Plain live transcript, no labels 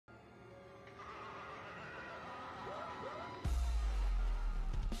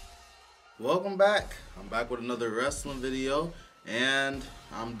Welcome back. I'm back with another wrestling video, and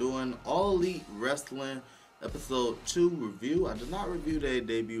I'm doing All Elite Wrestling episode 2 review. I did not review their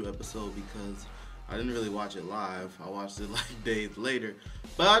debut episode because I didn't really watch it live. I watched it like days later,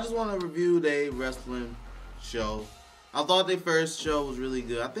 but I just want to review their wrestling show. I thought their first show was really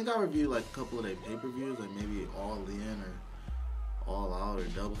good. I think I reviewed like a couple of their pay-per-views, like maybe All In or All Out or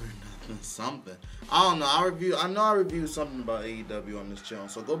Double or Nothing, something. I don't know. I know I reviewed something about AEW on this channel,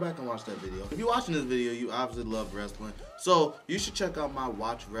 so go back and watch that video. If you're watching this video, you obviously love wrestling, so you should check out my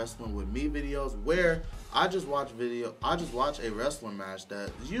Watch Wrestling with Me videos, where I just watch a wrestling match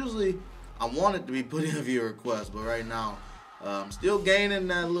that usually I wanted to be put in a viewer request, but right now I'm still gaining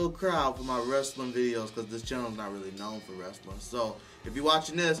that little crowd for my wrestling videos because this channel is not really known for wrestling. So if you're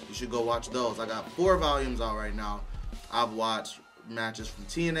watching this, you should go watch those. I got 4 volumes out right now. I've watched matches from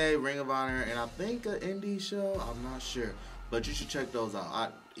TNA, Ring of Honor, and I think an indie show. I'm not sure, but you should check those out. I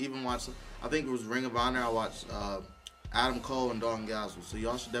even watched, I think it was Ring of Honor. I watched Adam Cole and Dalton Gasol. So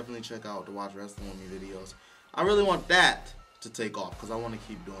y'all should definitely check out the Watch Wrestling with Me videos. I really want that to take off because I want to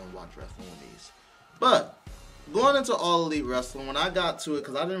keep doing Watch Wrestling with Me's. But going into All Elite Wrestling, when I got to it,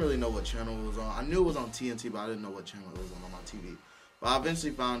 because I didn't really know what channel it was on. I knew it was on TNT, but I didn't know what channel it was on my TV. But I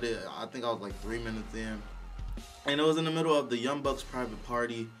eventually found it. I think I was like 3 minutes in. And it was in the middle of the Young Bucks Private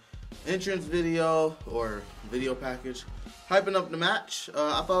Party entrance video or video package, hyping up the match.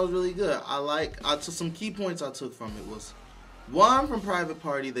 I thought it was really good. I took some key points I took from it was, one, from Private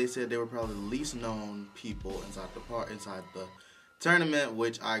Party, they said they were probably the least known people inside the tournament,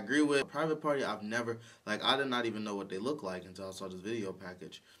 which I agree with. Private Party, I did not even know what they look like until I saw this video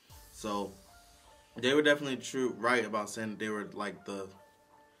package. So they were definitely right about saying that they were like the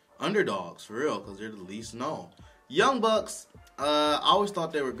underdogs for real, because they're the least known. Young Bucks, I always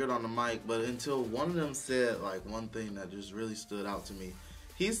thought they were good on the mic, but until one of them said like one thing that just really stood out to me.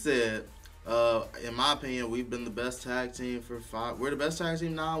 He said, in my opinion, we've been the best tag team for 5. We're the best tag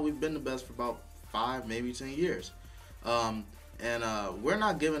team now. We've been the best for about 5, maybe 10 years. We're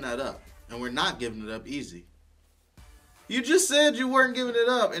not giving that up, and we're not giving it up easy. You just said you weren't giving it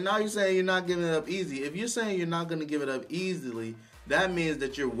up, and now you're saying you're not giving it up easy. If you're saying you're not going to give it up easily, that means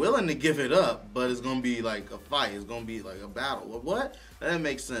that you're willing to give it up, but it's going to be like a fight. It's going to be like a battle. What? That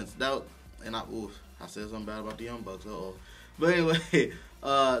makes sense. I said something bad about the Young Bucks. Uh-oh. But anyway,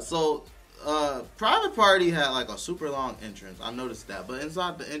 Private Party had like a super long entrance. I noticed that. But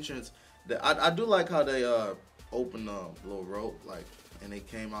inside the entrance, I do like how they opened the little rope, like, and they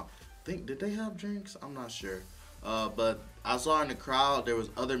came out. Did they have drinks? I'm not sure. But I saw in the crowd there was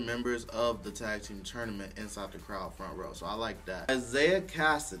other members of the tag team tournament inside the crowd front row, so I like that. Isaiah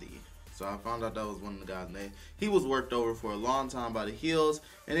Cassidy, so I found out that was one of the guys' names. He was worked over for a long time by the heels,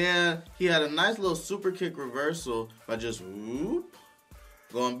 and then he had a nice little super kick reversal by just whoop,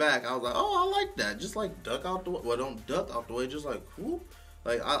 going back. I was like, oh, I like that. Just like duck out the way. Well, don't duck out the way, just like whoop.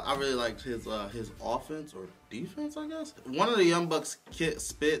 Like, I really liked his offense or defense, I guess. One of the Young Bucks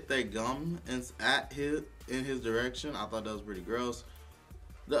spit their gum in his direction. I thought that was pretty gross.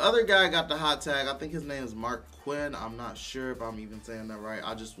 The other guy got the hot tag. I think his name is Mark Quinn. I'm not sure if I'm even saying that right.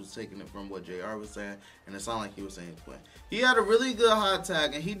 I just was taking it from what JR was saying, and it sounded like he was saying Quinn. He had a really good hot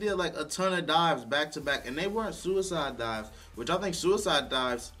tag, and he did like a ton of dives back to back, and they weren't suicide dives, which I think suicide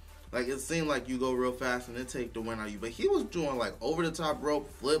dives, like, it seemed like you go real fast and it take the win out of you. But he was doing, like, over-the-top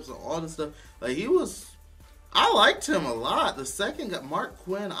rope flips and all this stuff. Like, I liked him a lot. The second guy, Mark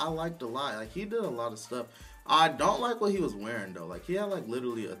Quinn, I liked a lot. Like, he did a lot of stuff. I don't like what he was wearing, though. Like, he had, like,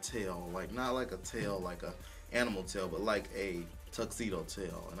 literally a tail. Like, not like a tail, like a animal tail, but like a tuxedo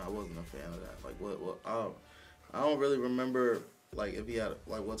tail. And I wasn't a fan of that. Like, I don't really remember, like, if he had,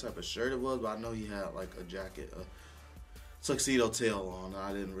 like, what type of shirt it was. But I know he had, like, a jacket, tuxedo tail on.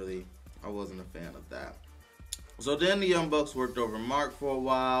 I wasn't a fan of that. So then the Young Bucks worked over Mark for a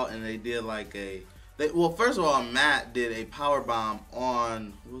while, and they did like well, first of all, Matt did a power bomb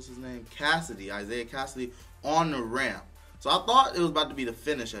on, what was his name? Isaiah Cassidy, on the ramp. So I thought it was about to be the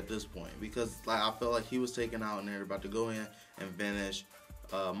finish at this point, because like I felt like he was taken out and they were about to go in and finish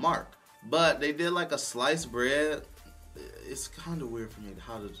Mark. But they did like a sliced bread. It's kind of weird for me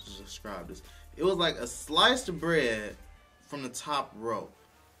how to describe this. It was like a sliced bread from the top rope,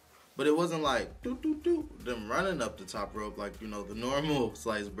 but it wasn't like them running up the top rope like, you know, the normal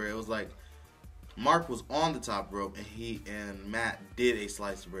sliced bread. It was like Mark was on the top rope and he and Matt did a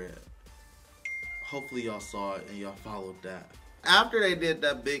sliced bread. Hopefully y'all saw it and y'all followed that. After they did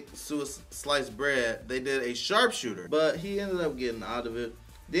that big sliced bread, they did a sharpshooter, but he ended up getting out of it.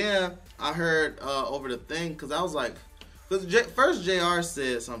 Then I heard over the thing, because I was like, because first JR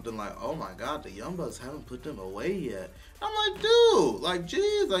said something like, oh my God, the Young Bucks haven't put them away yet. I'm like, dude, like,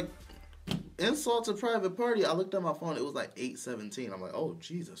 geez, like, insult to Private Party, I looked at my phone. It was like 8:17. I'm like, oh,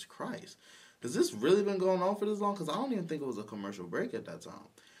 Jesus Christ. Has this really been going on for this long? Because I don't even think it was a commercial break at that time.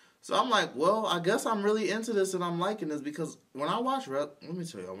 So I'm like, well, I guess I'm really into this and I'm liking this because when I watch, let me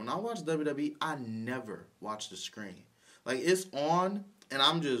tell you, when I watch WWE, I never watch the screen. Like, it's on and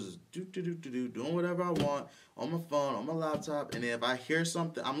I'm just doing whatever I want on my phone, on my laptop. And then if I hear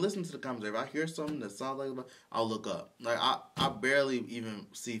something, I'm listening to the commentary. If I hear something that sounds like, I'll look up. Like, I barely even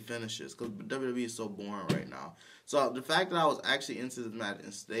see finishes because WWE is so boring right now. So the fact that I was actually into this match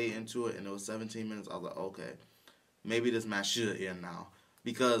and stay into it and it was 17 minutes, I was like, okay, maybe this match should end now.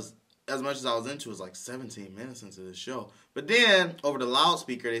 Because as much as I was into it, it's like 17 minutes into the show. But then, over the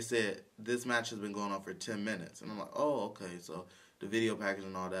loudspeaker, they said, this match has been going on for 10 minutes. And I'm like, oh, okay. So the video package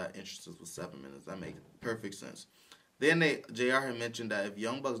and all that, entrances was 7 minutes. That makes perfect sense. Then JR had mentioned that if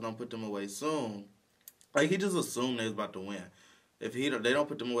Young Bucks don't put them away soon, like, he just assumed they was about to win. If they don't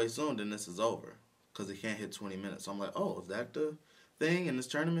put them away soon, then this is over. Because they can't hit 20 minutes. So I'm like, oh, is that the thing in this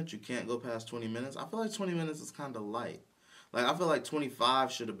tournament? You can't go past 20 minutes? I feel like 20 minutes is kind of light. Like, I feel like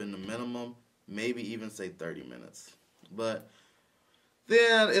 25 should have been the minimum. Maybe even say 30 minutes. But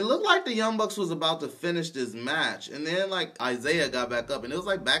then it looked like the Young Bucks was about to finish this match. And then, like, Isaiah got back up. And it was,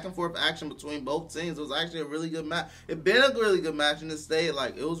 like, back and forth action between both teams. It was actually a really good match. It been a really good match in this state.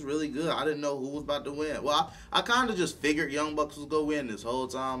 Like, it was really good. I didn't know who was about to win. Well, I kind of just figured Young Bucks was going to win this whole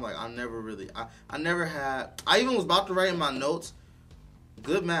time. Like, I even was about to write in my notes,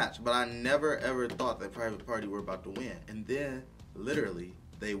 good match, but I never ever thought that Private Party were about to win. And then, literally,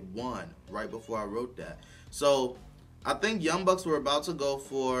 they won right before I wrote that. So, I think Young Bucks were about to go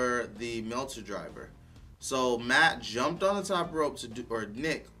for the Meltzer driver. So, Matt jumped on the top rope or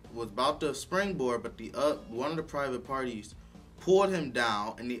Nick was about to springboard, but one of the Private Parties pulled him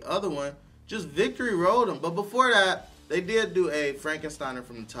down, and the other one just victory rolled him. But before that, they did do a Frankensteiner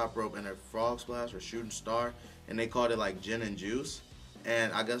from the top rope and a frog splash or shooting star, and they called it like gin and juice.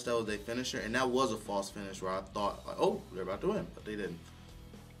 And I guess that was their finisher. And that was a false finish where I thought, like, oh, they're about to win. But they didn't.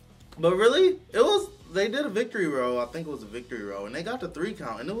 But really, they did a victory row. I think it was a victory row. And they got the 3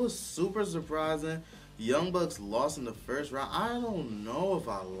 count. And it was super surprising. Young Bucks lost in the first round. I don't know if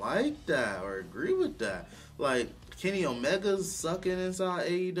I like that or agree with that. Like, Kenny Omega's sucking inside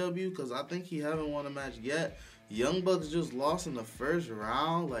AEW because I think he haven't won a match yet. Young Bucks just lost in the first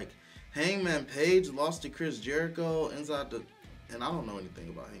round. Like, Hangman Page lost to Chris Jericho inside the... And I don't know anything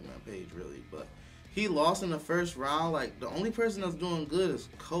about Hangman Page, really. But he lost in the first round. Like, the only person that's doing good is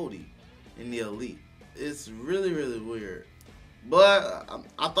Cody in the Elite. It's really, really weird. But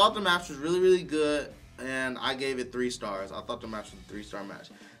I thought the match was really, really good. And I gave it 3 stars. I thought the match was a 3-star match.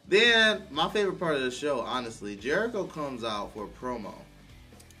 Then, my favorite part of the show, honestly, Jericho comes out for a promo.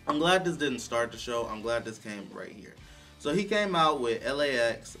 I'm glad this didn't start the show. I'm glad this came right here. So, he came out with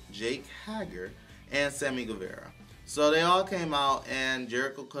LAX, Jake Hager, and Sammy Guevara. So they all came out and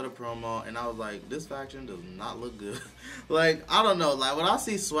Jericho cut a promo and I was like, this faction does not look good. Like, I don't know. Like, when I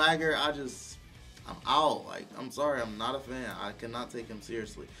see Swagger, I'm out. Like, I'm sorry, I'm not a fan. I cannot take him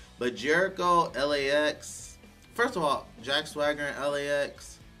seriously. But Jericho, LAX, first of all, Jack Swagger and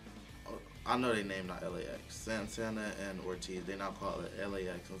LAX, I know they named not LAX. Santana and Ortiz, they now call it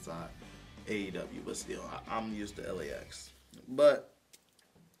LAX inside AEW. But still, I'm used to LAX.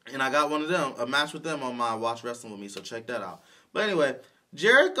 And I got one of them, a match with them on my Watch Wrestling With Me, so check that out. But anyway,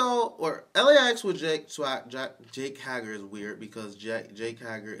 Jericho, or LAX with Jake Hager is weird because Jake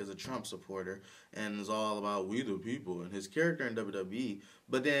Hager is a Trump supporter and is all about we the people and his character in WWE,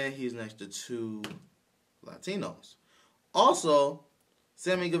 but then he's next to 2 Latinos. Also,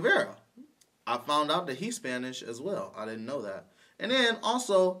 Sammy Guevara. I found out that he's Spanish as well. I didn't know that. And then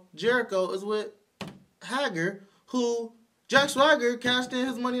also, Jericho is with Hager, who... Jack Swagger cashed in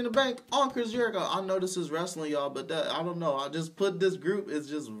his Money in the Bank on Chris Jericho. I know this is wrestling, y'all, but I don't know. I just put this group. It's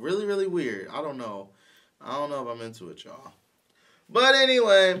just really, really weird. I don't know. I don't know if I'm into it, y'all. But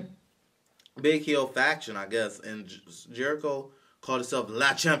anyway, big heel faction, I guess. And Jericho called himself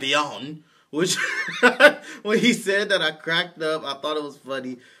La Champion, which when he said that, I cracked up. I thought it was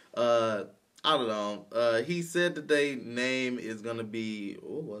funny. I don't know. He said that their name is going to be,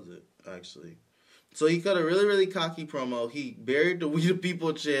 what was it, actually? So he cut a really, really cocky promo. He buried the We the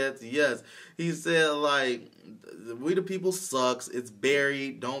People chants. Yes. He said, like, We the People sucks. It's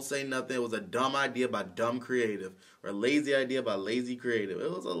buried. Don't say nothing. It was a dumb idea by dumb creative. Or a lazy idea by lazy creative.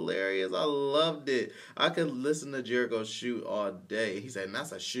 It was hilarious. I loved it. I could listen to Jericho shoot all day. He said,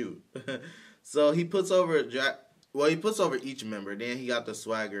 that's a shoot. So he puts over he puts over each member. Then he got the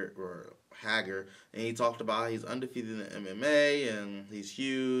Swagger, or Hager. And he talked about how he's undefeated in MMA. And he's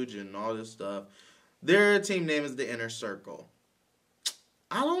huge and all this stuff. Their team name is the Inner Circle.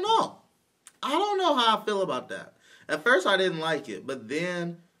 I don't know. I don't know how I feel about that. At first, I didn't like it, but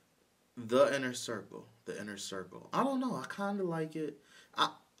then the inner circle. I don't know. I kind of like it.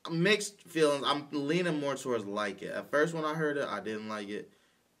 Mixed feelings. I'm leaning more towards like it. At first, when I heard it, I didn't like it.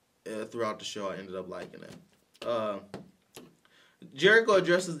 Throughout the show, I ended up liking it. Jericho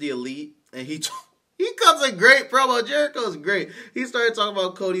addresses the Elite, and he cuts a great promo. Jericho's great. He started talking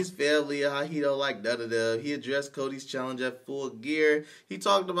about Cody's family and how he don't like none of them. He addressed Cody's challenge at Full Gear. He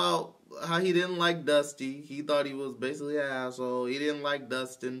talked about how he didn't like Dusty. He thought he was basically an asshole. He didn't like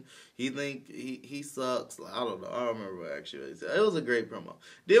Dustin. He think he sucks. I don't know. I don't remember what actually he said. It was a great promo.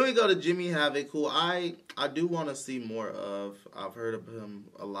 Then we go to Jimmy Havoc, who I do want to see more of. I've heard of him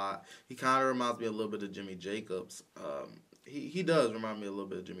a lot. He kind of reminds me a little bit of Jimmy Jacobs. He does remind me a little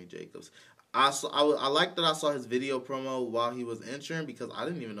bit of Jimmy Jacobs. I like that I saw his video promo while he was entering because I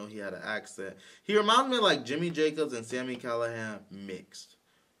didn't even know he had an accent. He reminds me of like Jimmy Jacobs and Sami Callihan mixed.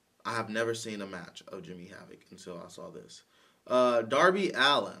 I have never seen a match of Jimmy Havoc until I saw this. Darby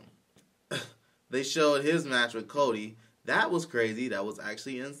Allin. They showed his match with Cody. That was crazy. That was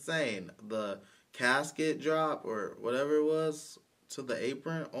actually insane. The casket drop or whatever it was to the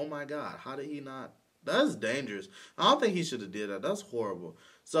apron. Oh my God. How did he not? That's dangerous. I don't think he should have did that. That's horrible.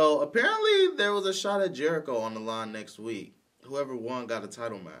 So apparently there was a shot at Jericho on the line next week. Whoever won got a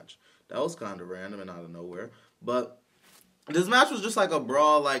title match. That was kind of random and out of nowhere. But this match was just like a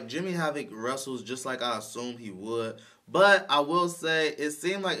brawl. Like Jimmy Havoc wrestles just like I assumed he would. But I will say it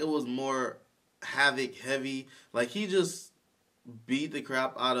seemed like it was more Havoc heavy. Like he just beat the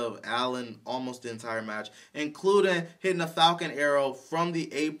crap out of Allen almost the entire match, including hitting a Falcon Arrow from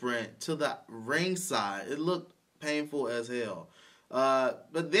the apron to the ringside. It looked painful as hell.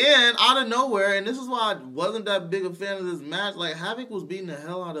 But then, out of nowhere, and this is why I wasn't that big a fan of this match, like, Havoc was beating the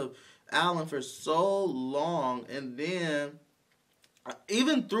hell out of Allen for so long, and then,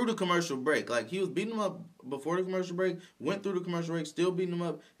 even through the commercial break, like, he was beating him up before the commercial break, went through the commercial break, still beating him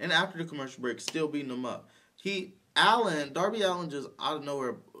up, and after the commercial break, still beating him up. Darby Allin just out of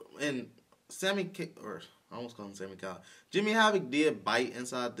nowhere, and I almost called him Sami Callihan. Jimmy Havoc did bite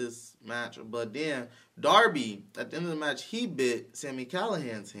inside this match, but then Darby, at the end of the match, he bit Sami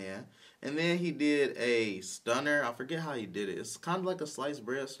Callihan's hand, and then he did a stunner. I forget how he did it. It's kind of like a sliced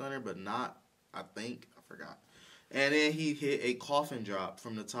bread stunner, but not, I forgot. And then he hit a coffin drop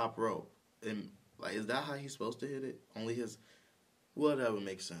from the top rope. And, like, is that how he's supposed to hit it? Only his... Well, that would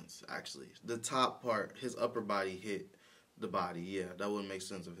make sense, actually. The top part, his upper body hit the body. Yeah, that would make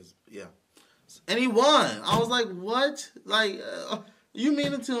sense of his... Yeah. And he won. I was like, what? Like, you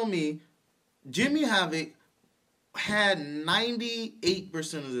mean to tell me Jimmy Havoc had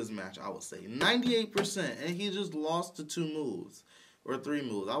 98% of this match, I would say. 98%. And he just lost to 2 moves. Or 3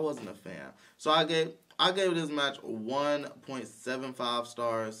 moves. I wasn't a fan. So I gave this match 1.75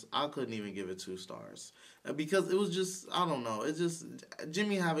 stars. I couldn't even give it 2 stars. Because it was just, I don't know. It just,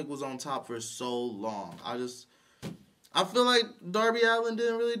 Jimmy Havoc was on top for so long. I feel like Darby Allin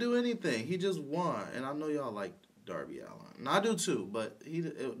didn't really do anything. He just won. And I know y'all like Darby Allin. And I do too, but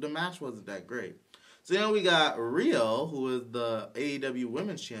the match wasn't that great. So then we got Rio, who is the AEW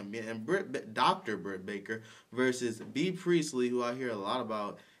Women's Champion, and Dr. Britt Baker versus Bea Priestley, who I hear a lot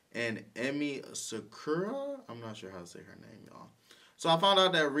about, and Emi Sakura. I'm not sure how to say her name, y'all. So I found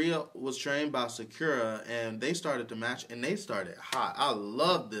out that Rio was trained by Sakura, and they started the match, and they started hot. I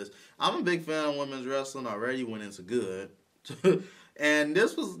love this. I'm a big fan of women's wrestling already when it's good. And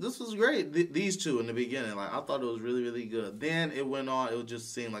this was great. These two in the beginning, like, I thought it was really, really good. Then it went on. It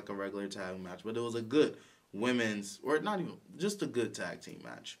just seemed like a regular tag match, but it was a good women's, or not even, just a good tag team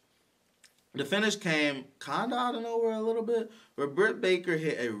match. The finish came kind of out of nowhere a little bit, where Britt Baker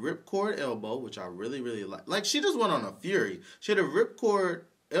hit a ripcord elbow, which I really, really like. Like, she just went on a fury. She hit a ripcord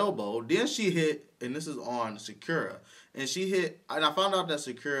elbow, then she hit, and this is on Sakura, and she hit, and I found out that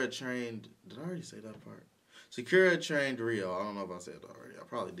Sakura trained, did I already say that part? Sakura trained Rio. I don't know if I said that already. I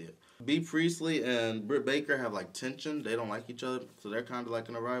probably did. Bea Priestley and Britt Baker have, like, tension. They don't like each other, so they're kind of like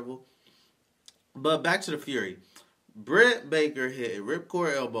in a rival. But back to the fury. Britt Baker hit a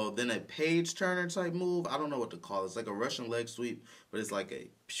ripcord elbow, then a page turner type move. I don't know what to call it. It's like a Russian leg sweep, but it's like a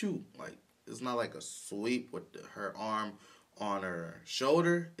pew. Like, it's not like a sweep with her arm on her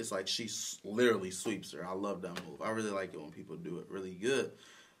shoulder. It's like she literally sweeps her. I love that move. I really like it when people do it really good.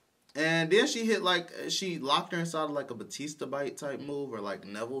 And then she hit, like, she locked her inside of like a Batista bite type move, or like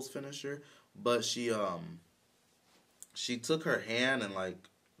Neville's finisher. But she took her hand and, like,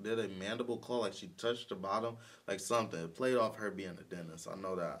 did a mandible claw, like she touched the bottom, like something. It played off her being a dentist. I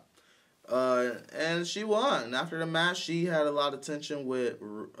know that. And she won. And after the match, she had a lot of tension with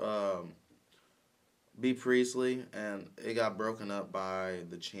B. Priestley, and it got broken up by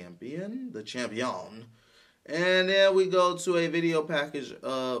the champion. And then we go to a video package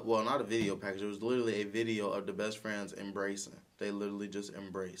of, well, not a video package, it was literally a video of the best friends embracing. They literally just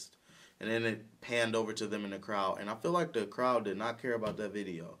embraced. And then it panned over to them in the crowd. And I feel like the crowd did not care about that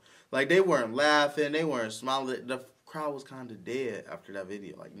video. Like, they weren't laughing, they weren't smiling. The crowd was kind of dead after that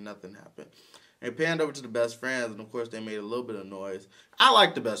video. Like, nothing happened. It panned over to the best friends, and of course, they made a little bit of noise. I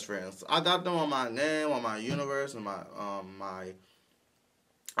like the best friends. I got them on my game, on my universe, and I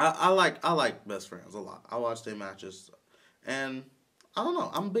like best friends a lot. I watch their matches, and I don't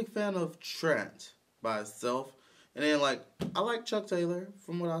know. I'm a big fan of Trent by itself, and then like I like Chuck Taylor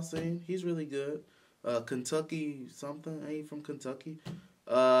from what I've seen. He's really good. Kentucky something. Ain't he from Kentucky?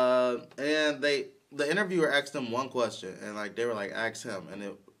 And the interviewer asked him one question, and like they were like, ask him, and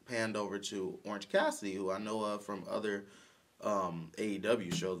it panned over to Orange Cassidy, who I know of from other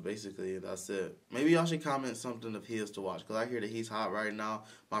AEW shows, basically. That's it. Maybe y'all should comment something of his to watch, because I hear that he's hot right now.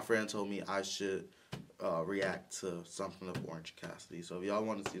 My friend told me I should react to something of Orange Cassidy. So if y'all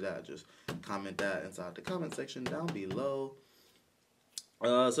want to see that, just comment that inside the comment section down below.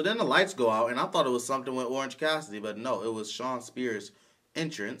 So then the lights go out, and I thought it was something with Orange Cassidy, but no, it was Shawn Spears'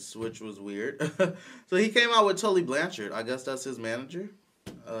 entrance, which was weird. So he came out with Tully Blanchard. I guess that's his manager.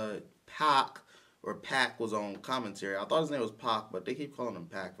 Pac was on commentary. I thought his name was Pac, but they keep calling him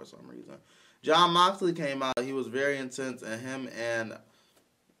Pac for some reason. John Moxley came out. He was very intense, and him and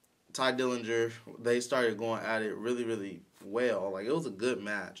Ty Dillinger, they started going at it really, really well. Like, it was a good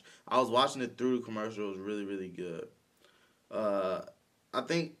match. I was watching it through the commercial. It was really, really good. I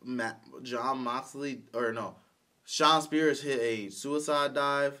think Shawn Spears hit a suicide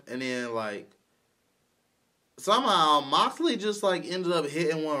dive, and then, like, somehow Moxley just like ended up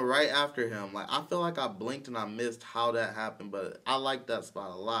hitting one right after him. Like, I feel like I blinked and I missed how that happened, but I like that spot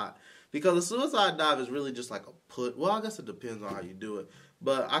a lot because the suicide dive is really just like a put. Well, I guess it depends on how you do it,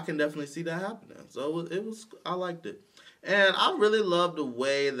 but I can definitely see that happening. So I liked it, and I really love the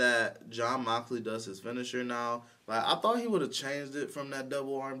way that John Moxley does his finisher now. Like, I thought he would have changed it from that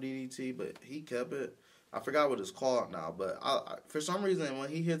double arm DDT, but he kept it. I forgot what it's called now, but for some reason, when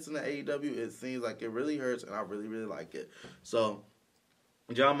he hits in the AEW, it seems like it really hurts, and I really, really like it. So,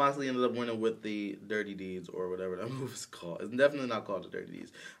 John Moxley ended up winning with the Dirty Deeds, or whatever that move is called. It's definitely not called the Dirty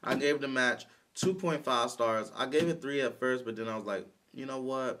Deeds. I gave the match 2.5 stars. I gave it 3 at first, but then I was like, you know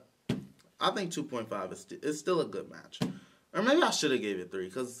what? I think 2.5 is still a good match. Or maybe I should have gave it 3,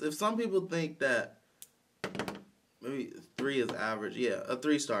 because if some people think that maybe 3 is average, yeah, a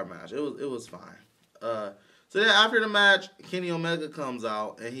 3-star match. It was fine. So then after the match, Kenny Omega comes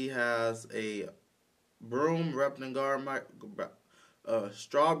out, and he has a broom wrapped in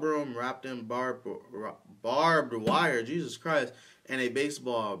straw broom wrapped in barbed wire, Jesus Christ, and a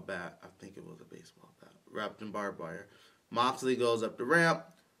baseball bat. I think it was a baseball bat wrapped in barbed wire. Moxley goes up the ramp.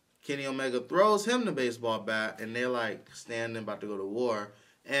 Kenny Omega throws him the baseball bat, and they're like standing about to go to war.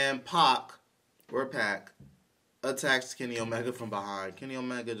 And Pac attacks Kenny Omega from behind. Kenny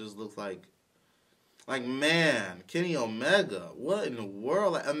Omega just looks like, man, Kenny Omega, what in the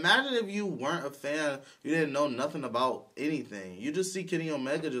world? Like, imagine if you weren't a fan, you didn't know nothing about anything. You just see Kenny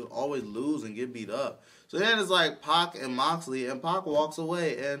Omega just always lose and get beat up. So then it's like Pac and Moxley, and Pac walks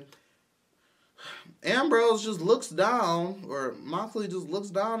away, and Ambrose just looks down, or Moxley just looks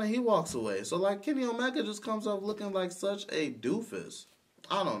down, and he walks away. So, like, Kenny Omega just comes off looking like such a doofus.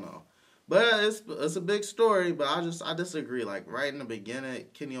 I don't know. But it's a big story, but I disagree. Like, right in the beginning,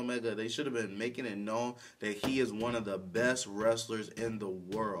 Kenny Omega, they should have been making it known that he is one of the best wrestlers in the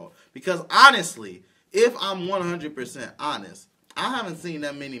world. Because, honestly, if I'm 100% honest, I haven't seen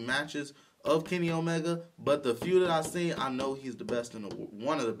that many matches of Kenny Omega, but the few that I've seen, I know he's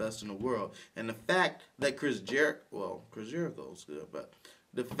one of the best in the world. And the fact that Chris Jericho's good, but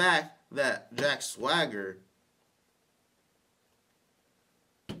the fact that Jack Swagger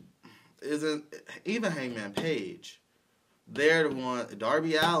isn't, even Hangman Page, they're the one,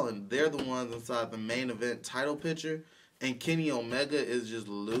 Darby Allin, they're the ones inside the main event title picture, and Kenny Omega is just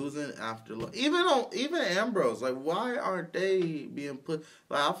losing after, even Ambrose. Like, why aren't they being put,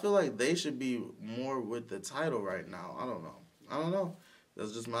 like, I feel like they should be more with the title right now. I don't know.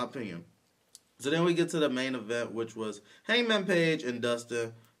 That's just my opinion. So then we get to the main event, which was Hangman Page and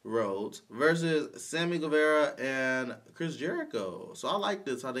Dustin Rhodes versus Sammy Guevara and Chris Jericho. So I like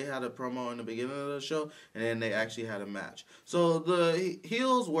this, how they had a promo in the beginning of the show, and then they actually had a match. So the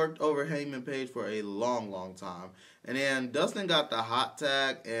heels worked over Hangman Page for a long, long time. And then Dustin got the hot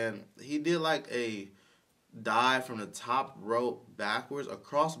tag, and he did like a dive from the top rope backwards, a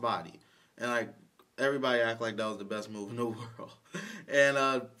crossbody. And like everybody act like that was the best move in the world.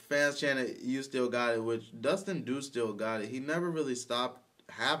 And fans chanted, "You still got it," which Dustin do still got it. He never really stopped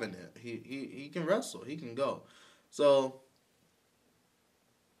having it. He can wrestle. He can go. So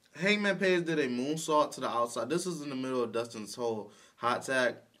Hangman Page did a moonsault to the outside. This is in the middle of Dustin's whole hot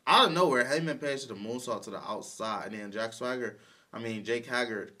tag. Out of nowhere, Hangman Page did a moonsault to the outside. And then Jake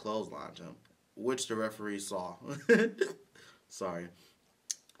Hager clotheslined him, which the referee saw. Sorry.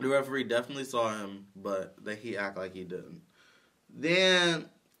 The referee definitely saw him, but he act like he didn't. Then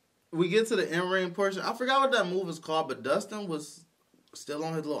we get to the in-ring portion. I forgot what that move is called, but Dustin was still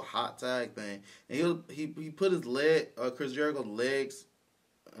on his little hot tag thing. And he put his Chris Jericho's legs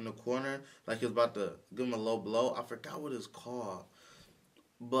in the corner, like he was about to give him a low blow. I forgot what it's called.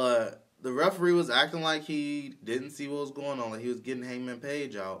 But the referee was acting like he didn't see what was going on, like he was getting Hangman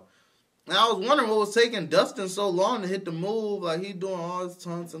Page out. And I was wondering what was taking Dustin so long to hit the move. Like, he doing all his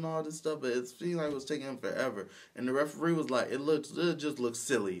taunts and all this stuff, but it seemed like it was taking him forever. And the referee was like, it just looked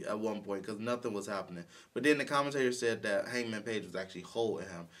silly at one point because nothing was happening. But then the commentator said that Hangman Page was actually holding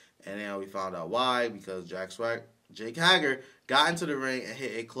him. And then we found out why, because Jake Hager got into the ring and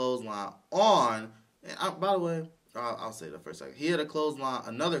hit a clothesline on, and by the way, I'll say that for a second. He hit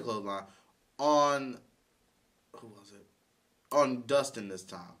another clothesline on, who was it? On Dustin this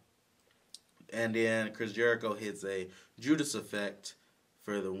time. And then Chris Jericho hits a Judas effect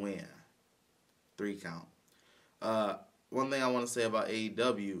for the win. 3 count. One thing I want to say about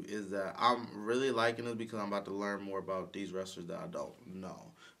AEW is that I'm really liking this because I'm about to learn more about these wrestlers that I don't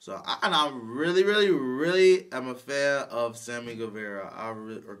know. So, I really, really, really am a fan of Sammy Guevara,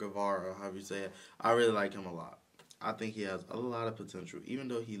 or Guevara, however you say it. I really like him a lot. I think he has a lot of potential, even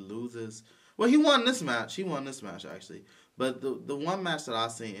though he loses. Well, he won this match. He won this match, actually. But the one match that I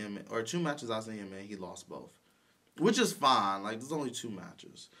seen him in, or 2 matches I seen him in, he lost both. Which is fine. Like, there's only 2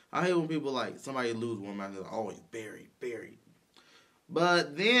 matches. I hate when people, like, somebody lose one match, they're like, oh, he's buried.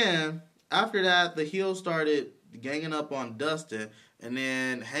 But then, after that, the heel started ganging up on Dustin, and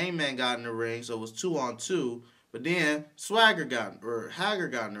then Hangman got in the ring, so it was 2-on-2. But then, Hager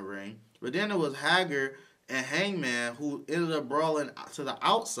got in the ring. But then it was Hager and Hangman who ended up brawling to the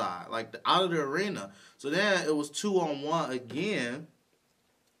outside, like out of the arena. So then it was 2-on-1 again,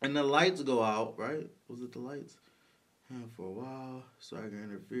 and the lights go out, right? Was it the lights? For a while, Swagger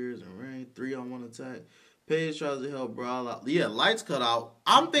interferes and ring. 3-on-1 attack. Page tries to help brawl out. Yeah, lights cut out.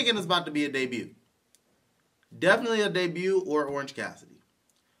 I'm thinking it's about to be a debut. Definitely a debut or Orange Cassidy.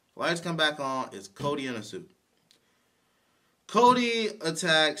 Lights come back on. It's Cody in a suit. Cody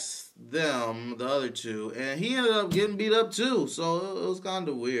attacks them, the other 2, and he ended up getting beat up too, so it was kind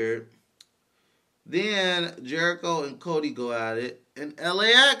of weird. Then Jericho and Cody go at it, and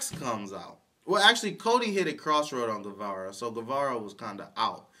LAX comes out. Well, actually, Cody hit a crossroad on Guevara, so Guevara was kind of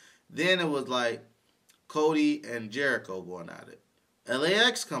out. Then it was like Cody and Jericho going at it.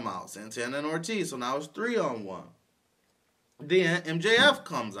 LAX come out, Santana and Ortiz, so now it's 3-on-1. Then MJF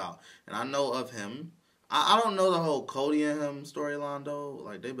comes out, and I know of him. I don't know the whole Cody and him storyline, though.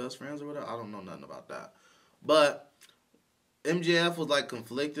 Like, they best friends or whatever. I don't know nothing about that. But MJF was, like,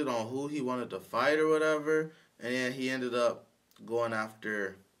 conflicted on who he wanted to fight or whatever. And then he ended up going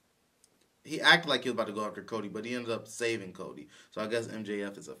after... He acted like he was about to go after Cody, but he ended up saving Cody. So I guess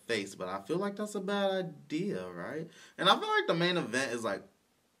MJF is a face. But I feel like that's a bad idea, right? And I feel like the main event is, like...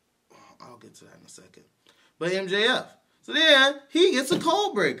 I'll get to that in a second. But MJF. So then, he gets a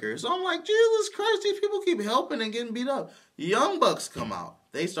cold breaker. So I'm like, Jesus Christ, these people keep helping and getting beat up. Young Bucks come out.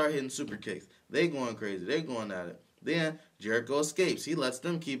 They start hitting super kicks. They going crazy. They going at it. Then, Jericho escapes. He lets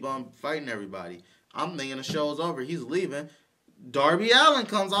them keep on fighting everybody. I'm thinking the show's over. He's leaving. Darby Allin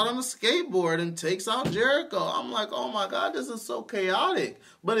comes out on a skateboard and takes out Jericho. I'm like, oh my God, this is so chaotic.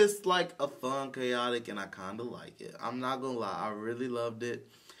 But it's like a fun chaotic, and I kind of like it. I'm not going to lie. I really loved it.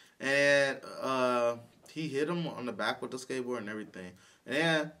 And, he hit him on the back with the skateboard and everything.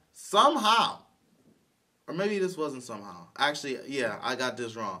 And somehow, or maybe this wasn't somehow. Actually, yeah, I got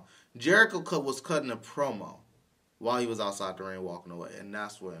this wrong. Jericho was cutting a promo while he was outside the ring walking away. And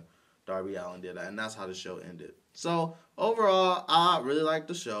that's when Darby Allin did that. And that's how the show ended. So, overall, I really liked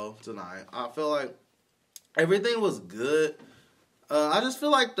the show tonight. I feel like everything was good. I just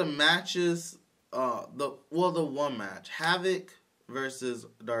feel like the matches, the one match, Havoc versus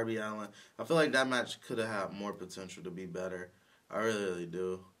Darby Allin. I feel like that match could have had more potential to be better. I really, really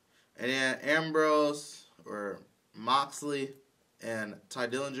do. And then Ambrose or Moxley and Ty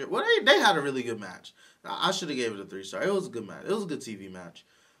Dillinger. Well, they had a really good match. I should have gave it a 3-star. It was a good match. It was a good TV match.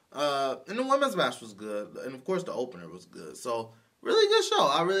 And the women's match was good. And, of course, the opener was good. So, really good show.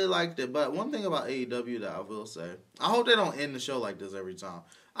 I really liked it. But one thing about AEW that I will say, I hope they don't end the show like this every time.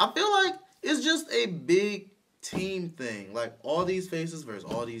 I feel like It's just a big team thing. Like, all these faces versus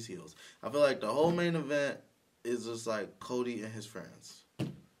all these heels. I feel like the whole main event is just like Cody and his friends.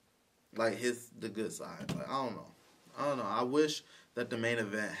 Like, the good side. Like, I don't know. I wish that the main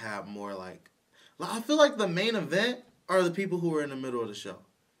event had more like I feel like the main event are the people who are in the middle of the show.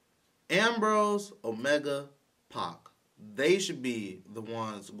 Ambrose, Omega, Pac. They should be the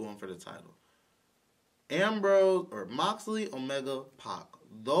ones going for the title. Ambrose or Moxley, Omega, Pac.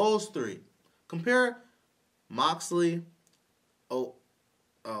 Those three. Compare Moxley,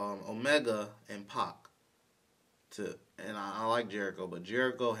 Omega, and Pac to, and I like Jericho, but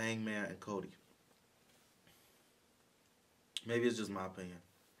Jericho, Hangman, and Cody. Maybe it's just my opinion.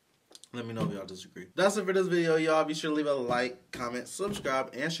 Let me know if y'all disagree. That's it for this video, y'all. Be sure to leave a like, comment,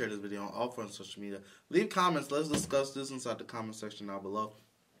 subscribe, and share this video on all forms of social media. Leave comments. Let's discuss this inside the comment section down below.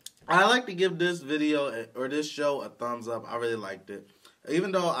 I like to give this video or this show a thumbs up. I really liked it.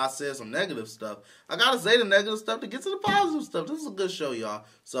 Even though I said some negative stuff, I gotta say the negative stuff to get to the positive stuff. This is a good show, y'all.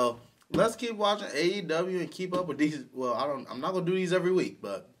 So let's keep watching AEW and keep up with these. Well, I'm not gonna do these every week,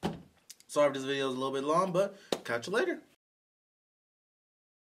 but sorry if this video is a little bit long, but catch you later.